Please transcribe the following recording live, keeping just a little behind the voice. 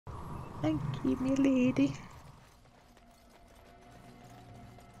Thank you, me lady.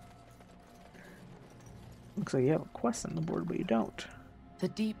 Looks like you have a quest on the board, but you don't. The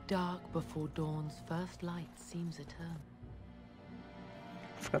deep dark before dawn's first light seems eternal.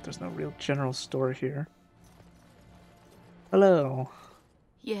 I forgot there's no real general store here. Hello.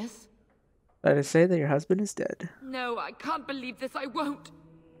 Yes? Did I say that your husband is dead? No, I can't believe this. I won't.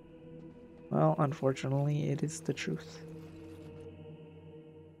 Well, unfortunately, it is the truth.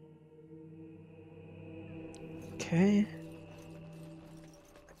 Okay.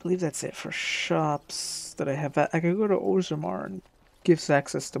 I believe that's it for shops that I have. I could go to Ozamar and gives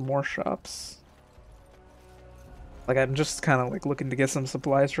access to more shops. Like, I'm just kind of like looking to get some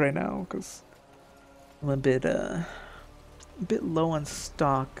supplies right now because I'm a bit low on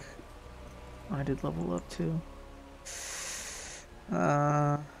stock. Oh, I did level up too.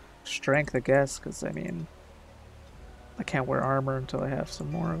 Strength, I guess, because I mean, I can't wear armor until I have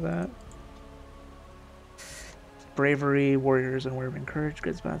some more of that. Bravery, warriors, and wearing courage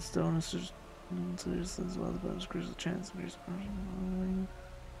gets bad stones. As well as increases the chance.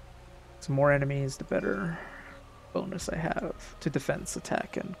 The more enemies, the better bonus I have to defense,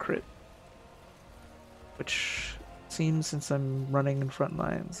 attack, and crit. Which seems, since I'm running in front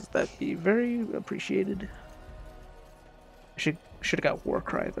lines, that'd be very appreciated. I should have got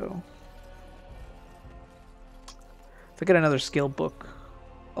Warcry though. If I get another skill book,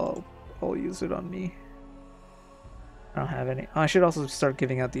 I'll use it on me. I don't have any. Oh, I should also start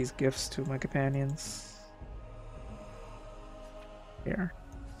giving out these gifts to my companions. Here.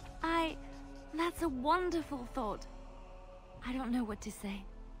 That's a wonderful thought. I don't know what to say.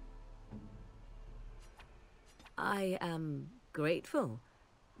 I am grateful.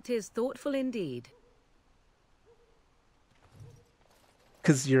 'Tis thoughtful indeed.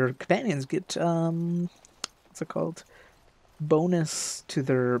 Because your companions get, what's it called? Bonus to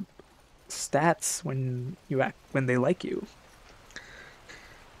their stats when they like you.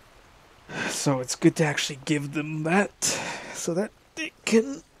 So it's good to actually give them that so that they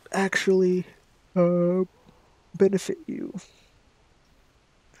can actually benefit you.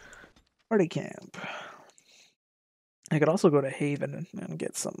 Party camp. I could also go to Haven and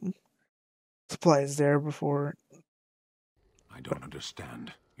get some supplies there before. I don't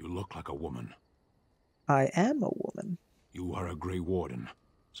understand. You look like a woman. I am a woman. You are a Grey Warden,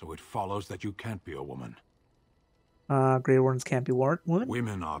 so it follows that you can't be a woman. Grey Wardens can't be women?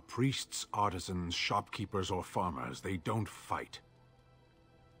 Women are priests, artisans, shopkeepers, or farmers. They don't fight.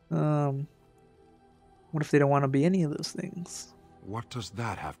 What if they don't want to be any of those things? What does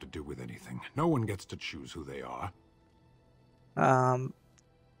that have to do with anything? No one gets to choose who they are.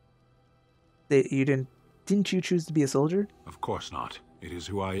 You didn't you choose to be a soldier? Of course not. It is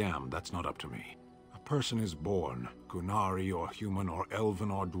who I am. That's not up to me. A person is born, Gunari or human or elven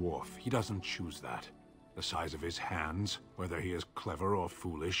or dwarf. He doesn't choose that. The size of his hands, whether he is clever or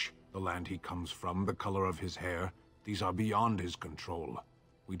foolish, the land he comes from, the color of his hair, these are beyond his control.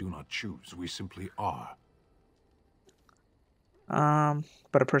 We do not choose, we simply are.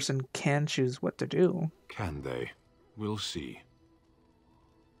 But a person can choose what to do. Can they? We'll see.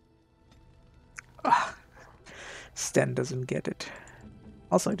 Sten doesn't get it.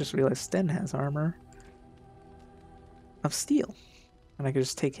 Also, I just realized Sten has armor of steel. And I could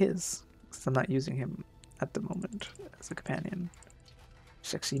just take his, because I'm not using him at the moment as a companion.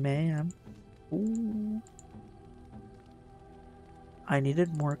 Sexy man. Ooh. I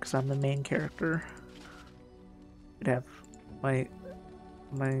needed more because I'm the main character. I'd have my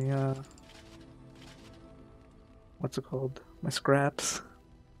what's it called? My scraps.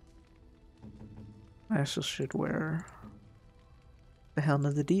 I also should wear the Helm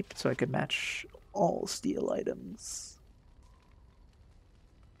of the Deep so I could match all steel items.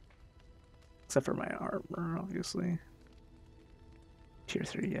 Except for my armor, obviously. Tier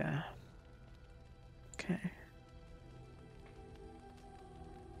 3, yeah. Okay.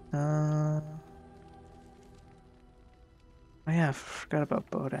 Oh yeah, I forgot about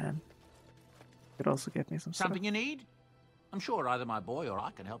Bodahn. Could also get me some stuff. Something you need? I'm sure either my boy or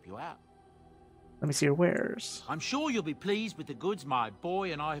I can help you out. Let me see your wares. I'm sure you'll be pleased with the goods my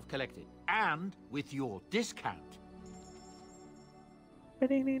boy and I have collected, and with your discount.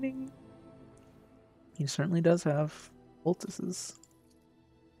 Ding, ding, ding. He certainly does have poultices.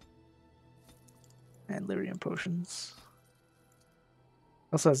 And lyrium potions.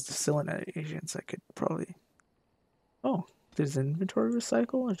 Also has Distillate agents I could probably... Oh, does inventory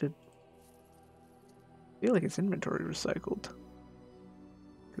recycle? Or did... I feel like it's inventory recycled.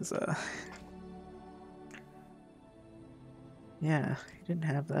 Because, yeah, he didn't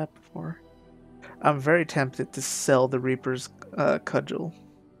have that before. I'm very tempted to sell the Reaper's Cudgel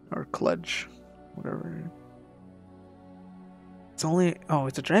or kludge, whatever. It's only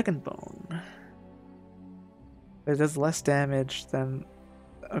it's a dragon bone. It does less damage than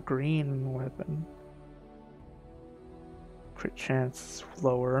a green weapon. Crit chance is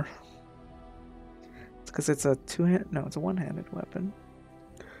lower. It's because it's a it's a one-handed weapon.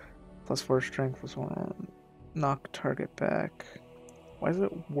 Plus 4 strength, plus 1 knock target back. Why is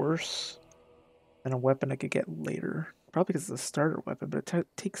it worse than a weapon I could get later? Probably because it's a starter weapon, but it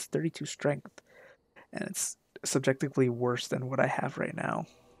takes 32 strength, and it's subjectively worse than what I have right now.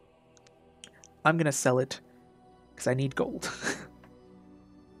 I'm gonna sell it because I need gold.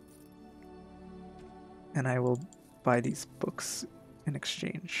 And I will buy these books in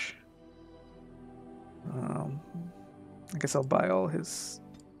exchange. I guess I'll buy all his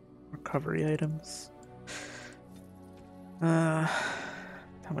recovery items. How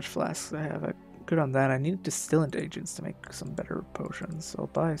much flasks do I have? Good on that. I need distillant agents to make some better potions, so I'll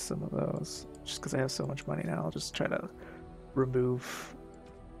buy some of those. Just because I have so much money now, I'll just try to remove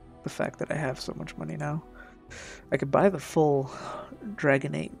the fact that I have so much money now. I could buy the full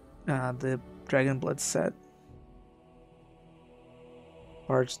Dragonate, the Dragon Blood set.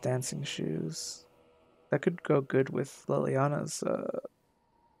 Bard's Dancing Shoes. That could go good with Liliana's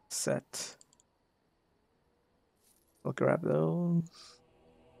set. I'll grab those.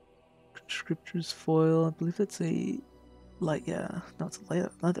 Conscriptor's Foil. I believe that's a light. Yeah, no, it's a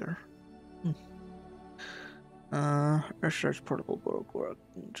light leather. Earthshark's Portable Borogorg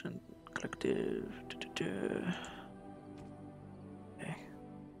Collective. Okay.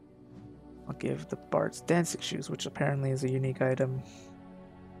 I'll give the Bard's Dancing Shoes, which apparently is a unique item,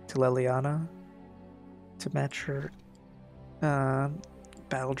 to Liliana to match her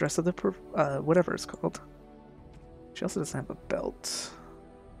battle dress of the whatever it's called. She also doesn't have a belt.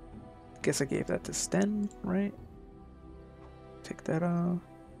 Guess I gave that to Sten, right? Take that off.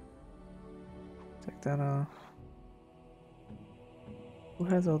 Take that off. Who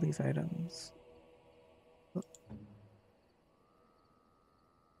has all these items?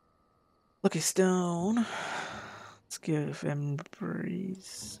 Lucky Stone. Let's give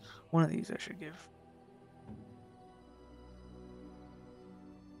Embrace. One of these I should give.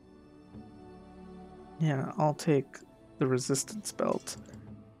 Yeah, I'll take the Resistance Belt.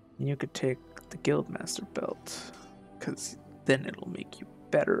 And you could take the Guildmaster Belt. Because then it'll make you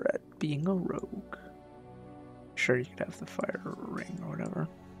better at being a rogue. Sure, you could have the Fire Ring or whatever.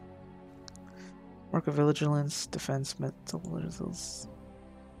 Mark of Vigilance, Defense, Mental Resilience.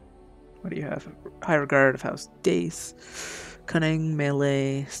 What do you have? High Regard of House Dace. Cunning,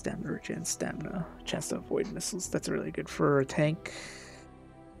 Melee, Stamina, Regen, Stamina. Chance to avoid missiles. That's really good for a tank.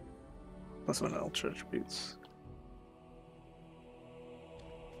 Plus 1 Ultra Attributes.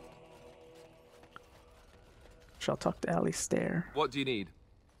 Shall talk to Alistair. What do you need?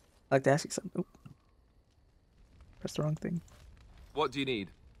 I'd like to ask you something. Oop. Press the wrong thing. What do you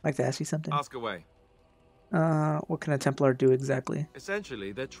need? I'd like to ask you something. Ask away. What can a Templar do exactly?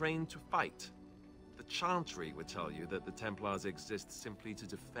 Essentially, they're trained to fight. The Chantry would tell you that the Templars exist simply to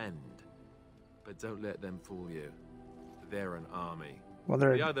defend. But don't let them fool you. They're an army. Well,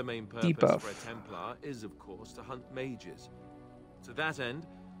 they're the other main purpose for a Templar is, of course, to hunt mages. To that end,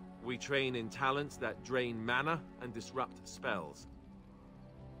 we train in talents that drain mana and disrupt spells.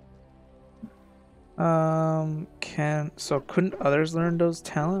 Couldn't others learn those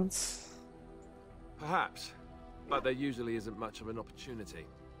talents? Perhaps, but there usually isn't much of an opportunity.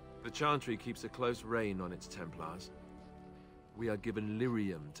 The Chantry keeps a close rein on its Templars. We are given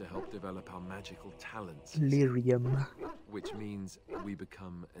lyrium to help develop our magical talents. Lyrium. Which means we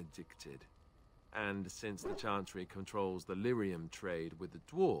become addicted. And since the Chantry controls the lyrium trade with the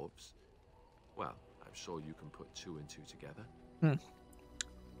dwarves, well, I'm sure you can put 2 and 2 together.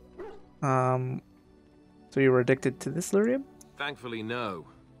 So you were addicted to this lyrium? Thankfully, no.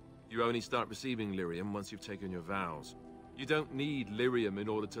 You only start receiving lyrium once you've taken your vows. You don't need lyrium in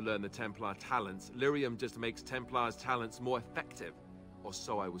order to learn the Templar talents. Lyrium just makes Templars' talents more effective. Or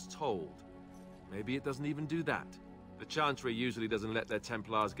so I was told. Maybe it doesn't even do that. The Chantry usually doesn't let their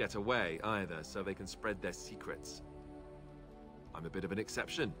Templars get away either, so they can spread their secrets. I'm a bit of an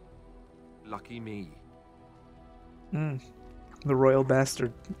exception. Lucky me. The Royal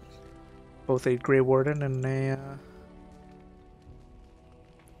Bastard. Both a Grey Warden and a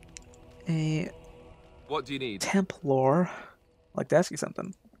What do you need? Templar. I'd like to ask you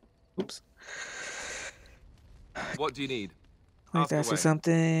something. Oops. What do you need? I'd like to ask you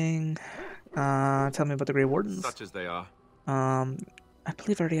something. Tell me about the Grey Wardens. Such as they are. I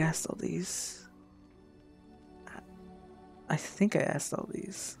believe I already asked all these. I think I asked all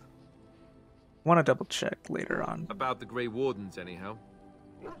these. Want to double check later on. About the Grey Wardens, anyhow.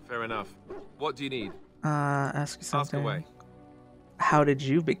 Fair enough. What do you need? Ask you something. Ask away. How did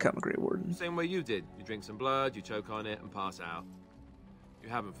you become a Grey Warden? Same way you did. You drink some blood, you choke on it, and pass out. You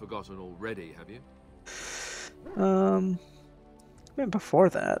haven't forgotten already, have you? Even before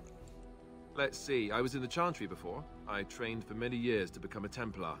that. Let's see. I was in the Chantry before. I trained for many years to become a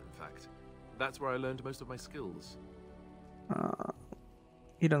Templar, in fact. That's where I learned most of my skills.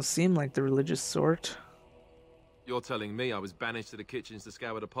 You don't seem like the religious sort. You're telling me I was banished to the kitchens to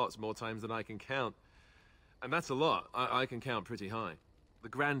scour the pots more times than I can count. And that's a lot. I can count pretty high. The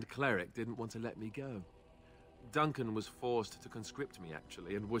Grand Cleric didn't want to let me go. Duncan was forced to conscript me,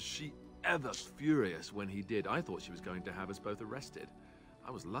 actually, and was she ever furious when he did. I thought she was going to have us both arrested.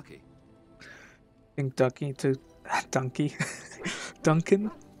 I was lucky. I think Duncan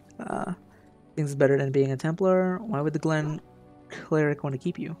things better than being a Templar. Why would the Glen Cleric want to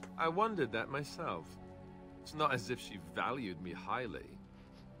keep you? I wondered that myself. It's not as if she valued me highly.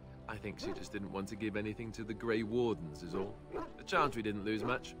 I think she just didn't want to give anything to the Grey Wardens, is all. The Chantry didn't lose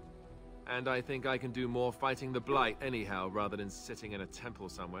much. And I think I can do more fighting the Blight anyhow, rather than sitting in a temple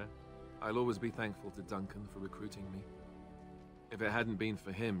somewhere. I'll always be thankful to Duncan for recruiting me. If it hadn't been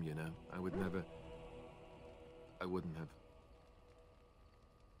for him, you know, I wouldn't have.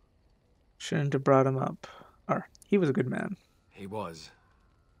 Shouldn't have brought him up. Or, he was a good man. He was.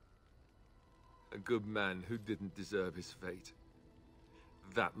 A good man who didn't deserve his fate.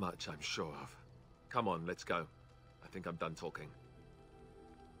 That much I'm sure of. Come on, let's go. I think I'm done talking.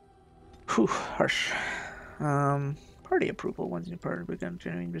 Whew, harsh. Party approval. Once you part, we can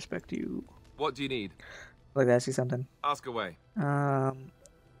genuinely respect you. What do you need? I'd like to ask you something. Ask away.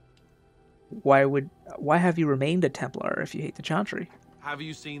 Why have you remained a Templar if you hate the Chantry? Have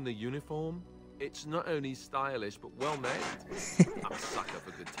you seen the uniform? It's not only stylish, but well made. I'm a sucker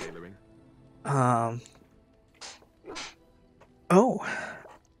for good tailoring. Oh.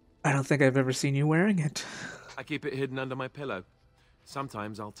 I don't think I've ever seen you wearing it. I keep it hidden under my pillow.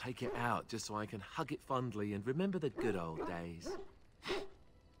 Sometimes I'll take it out just so I can hug it fondly and remember the good old days.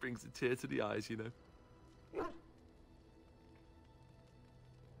 Brings a tear to the eyes, you know.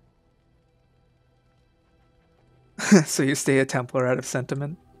 So you stay a Templar out of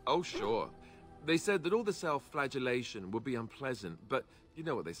sentiment? Oh, sure. They said that all the self-flagellation would be unpleasant, but you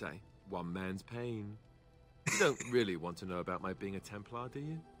know what they say. One man's pain. You don't really want to know about my being a Templar, do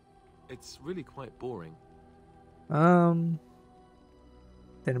you? It's really quite boring. Then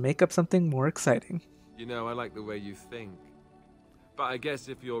make up something more exciting. You know, I like the way you think. But I guess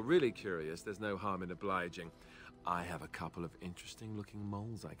if you're really curious, there's no harm in obliging. I have a couple of interesting-looking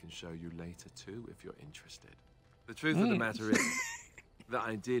moles I can show you later, too, if you're interested. The truth of the matter is that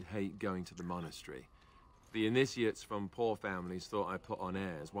I did hate going to the monastery. The initiates from poor families thought I put on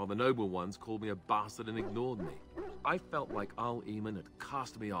airs, while the noble ones called me a bastard and ignored me. I felt like Al-Eamon had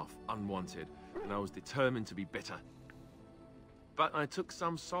cast me off, unwanted, and I was determined to be bitter. But I took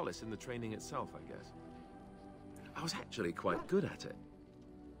some solace in the training itself, I guess. I was actually quite good at it.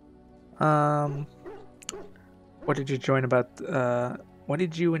 What did you what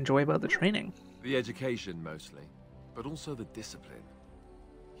did you enjoy about the training? The education, mostly, but also the discipline.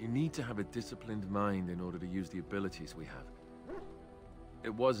 You need to have a disciplined mind in order to use the abilities we have.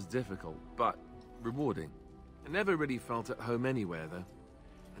 It was difficult, but rewarding. I never really felt at home anywhere, though,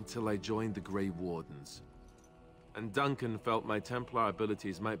 until I joined the Grey Wardens. And Duncan felt my Templar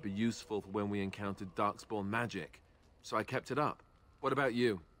abilities might be useful for when we encountered Darkspawn magic, so I kept it up. What about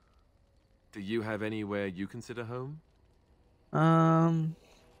you? Do you have anywhere you consider home?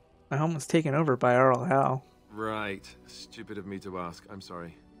 My home was taken over by Arl Hal. Right. Stupid of me to ask. I'm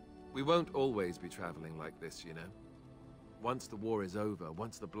sorry. We won't always be traveling like this, you know. Once the war is over,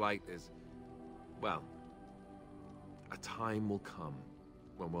 once the Blight is... well, a time will come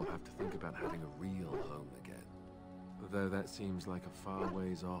when we'll have to think about having a real home again. Though that seems like a far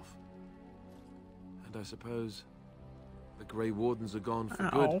ways off. And I suppose the Grey Wardens are gone for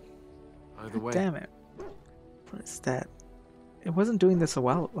good. Either way. Damn it. What is that? It wasn't doing this a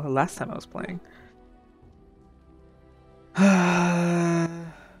while last time I was playing.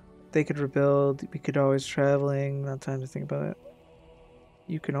 They could rebuild. We could always traveling. Not time to think about it.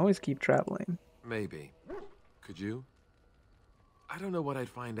 You can always keep traveling. Maybe. Could you? I don't know what I'd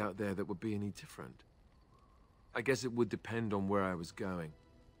find out there that would be any different. I guess it would depend on where I was going.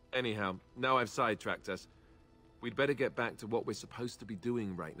 Anyhow, now I've sidetracked us. We'd better get back to what we're supposed to be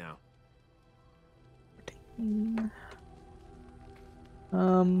doing right now.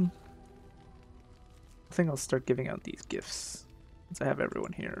 I think I'll start giving out these gifts since I have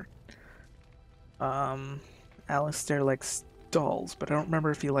everyone here. Alistair likes dolls, but I don't remember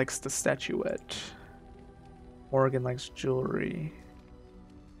if he likes the statuette. Morgan likes jewelry.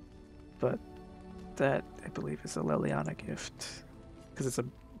 but that, I believe, is a Leliana gift. Because it's a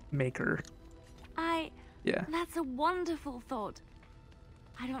maker. Yeah. That's a wonderful thought.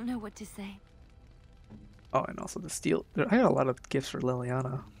 I don't know what to say. Oh, and also the steel. I had a lot of gifts for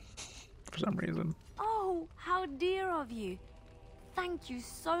Liliana for some reason. Oh, how dear of you. Thank you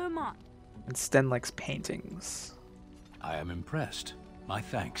so much. And Sten likes paintings. I am impressed. My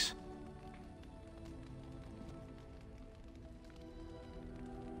thanks.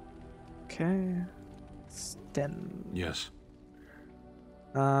 Okay. Sten. Yes.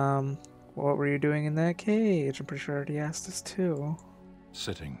 What were you doing in that cage? I'm pretty sure I already asked this too.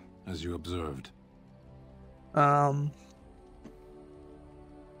 Sitting, as you observed.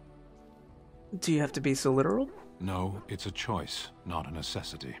 Do you have to be so literal? No, it's a choice, not a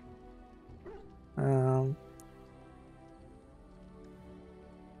necessity. Fine,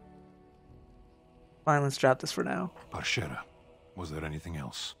 let's drop this for now. Parshera, was there anything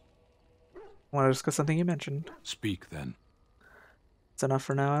else? Want to discuss something you mentioned? Speak, then. It's enough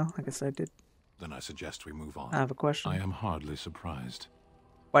for now. I guess I did. Then I suggest we move on. I have a question. I am hardly surprised.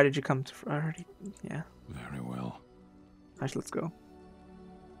 Why did you come to... already? Yeah. Very well. Alright, let's go.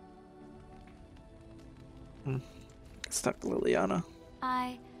 Let's talk to Liliana.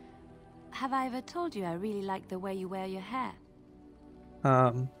 Have I ever told you I really like the way you wear your hair?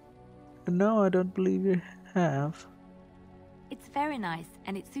 No, I don't believe you have. It's very nice,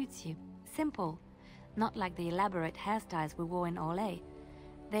 and it suits you. Simple. Not like the elaborate hairstyles we wore in Orlais.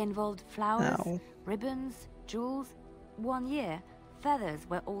 They involved flowers, Ow. ribbons, jewels. One year, feathers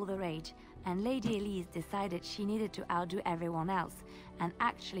were all the rage, and Lady Elise decided she needed to outdo everyone else, and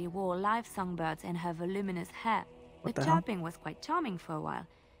actually wore live songbirds in her voluminous hair. What The the hell? chirping was quite charming for a while,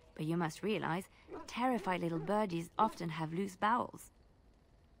 but you must realize, terrified little birdies often have loose bowels.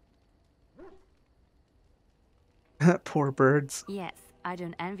 Poor birds. Yes, I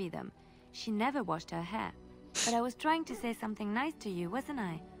don't envy them. She never washed her hair. But I was trying to say something nice to you, wasn't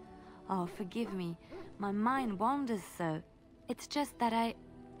I? Oh, forgive me. My mind wanders so. It's just that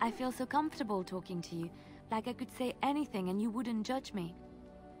I feel so comfortable talking to you. Like I could say anything and you wouldn't judge me.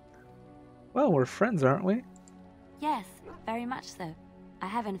 Well, we're friends, aren't we? Yes, very much so. I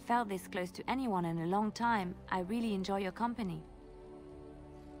haven't felt this close to anyone in a long time. I really enjoy your company.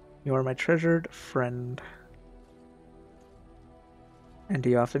 You are my treasured friend. And do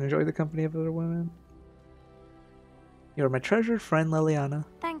you often enjoy the company of other women? You are my treasured friend, Liliana.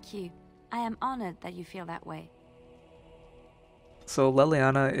 Thank you. I am honored that you feel that way. So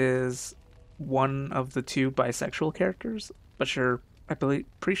Liliana is one of the two bisexual characters, but I believe,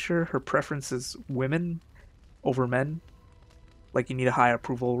 pretty sure her preference is women over men. Like, you need a high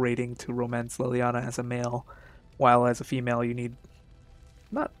approval rating to romance Liliana as a male, while as a female you need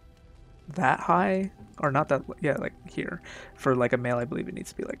not that high, or not that, yeah, like here. For like a male, I believe it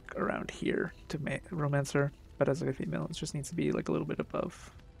needs to be like around here to romance her, but as like a female, it just needs to be like a little bit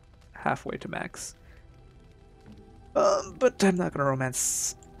above halfway to max. But I'm not gonna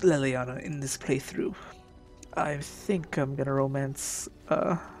romance Liliana in this playthrough. I think I'm gonna romance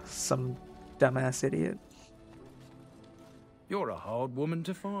some dumbass idiot. You're a hard woman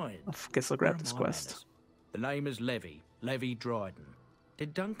to find. I guess I'll grab this quest. Manners? The name is Levy Dryden.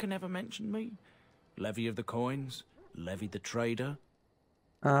 Did Duncan ever mention me? Levy of the coins? Levy the trader?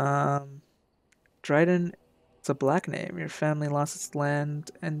 Dryden, it's a black name. Your family lost its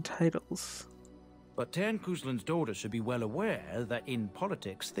land and titles. But Tairn Kuzlan's daughter should be well aware that in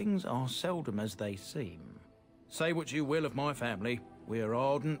politics things are seldom as they seem. Say what you will of my family, we are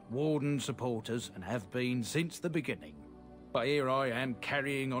ardent Warden supporters and have been since the beginning. But here I am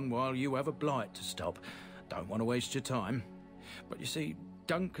carrying on while you have a blight to stop. Don't want to waste your time. But you see,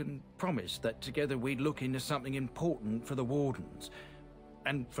 Duncan promised that together we'd look into something important for the Wardens.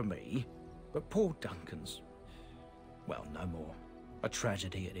 And for me. But poor Duncan's... well, no more. A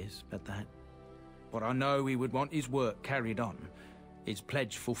tragedy it is, at that. But I know he would want his work carried on. His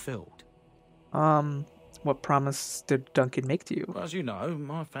pledge fulfilled. What promise did Duncan make to you? Well, as you know,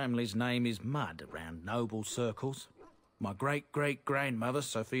 my family's name is mud around noble circles. My great-great-grandmother,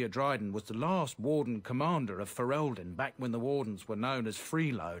 Sophia Dryden, was the last Warden commander of Ferelden back when the Wardens were known as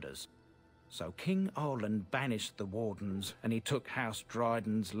freeloaders. So King Arland banished the Wardens, and he took House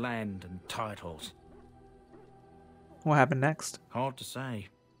Dryden's land and titles. What happened next? Hard to say.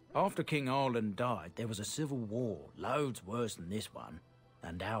 After King Arland died, there was a civil war, loads worse than this one.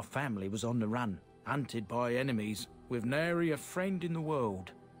 And our family was on the run, hunted by enemies, with nary a friend in the world.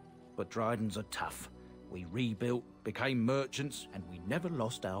 But Drydens are tough. We rebuilt, became merchants, and we never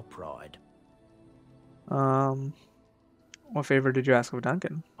lost our pride. What favor did you ask of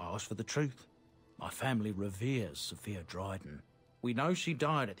Duncan? I asked for the truth. My family reveres Sophia Dryden. We know she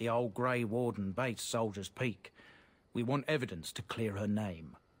died at the old Grey Warden base, Soldier's Peak. We want evidence to clear her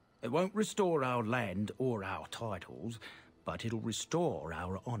name. It won't restore our land or our titles, but it'll restore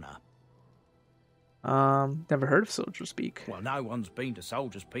our honour. Never heard of Soldier's Peak. Well, no one's been to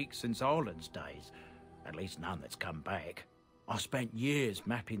Soldier's Peak since Ireland's days. At least none that's come back. I spent years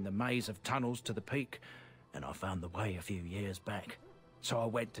mapping the maze of tunnels to the peak, and I found the way a few years back. So I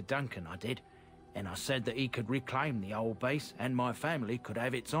went to Duncan, I did, and I said that he could reclaim the old base and my family could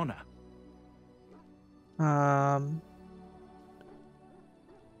have its honour.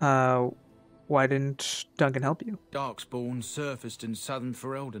 Why didn't Duncan help you? Darkspawn surfaced in southern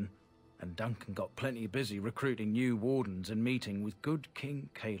Ferelden, and Duncan got plenty busy recruiting new wardens and meeting with good King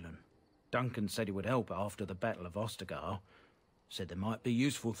Caelan. Duncan said he would help after the Battle of Ostagar. Said there might be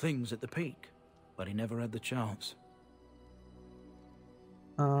useful things at the peak, but he never had the chance.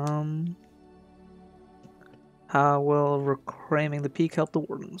 How will reclaiming the peak help the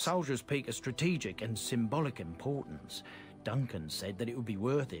wardens? Soldier's Peak is strategic and symbolic importance. Duncan said that it would be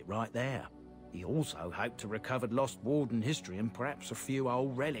worth it right there. He also hoped to recover lost warden history and perhaps a few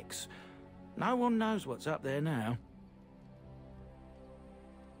old relics. No one knows what's up there now.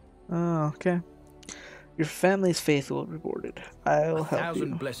 Oh, okay. Your family's faith will be rewarded. I'll help you.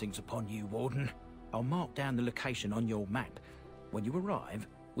 1,000 blessings upon you, Warden. I'll mark down the location on your map. When you arrive,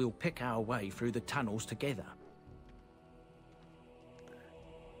 we'll pick our way through the tunnels together.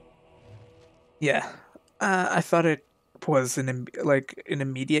 Yeah. I thought it was an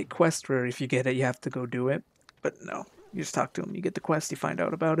immediate quest where if you get it, you have to go do it. But no. You just talk to him, you get the quest, you find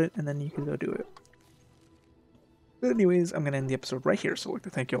out about it, and then you can go do it. But anyways, I'm going to end the episode right here, so I'd like to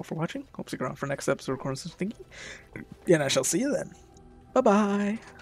thank you all for watching. Hope you stick around for next episode of Corners of Thinking. And I shall see you then. Bye-bye.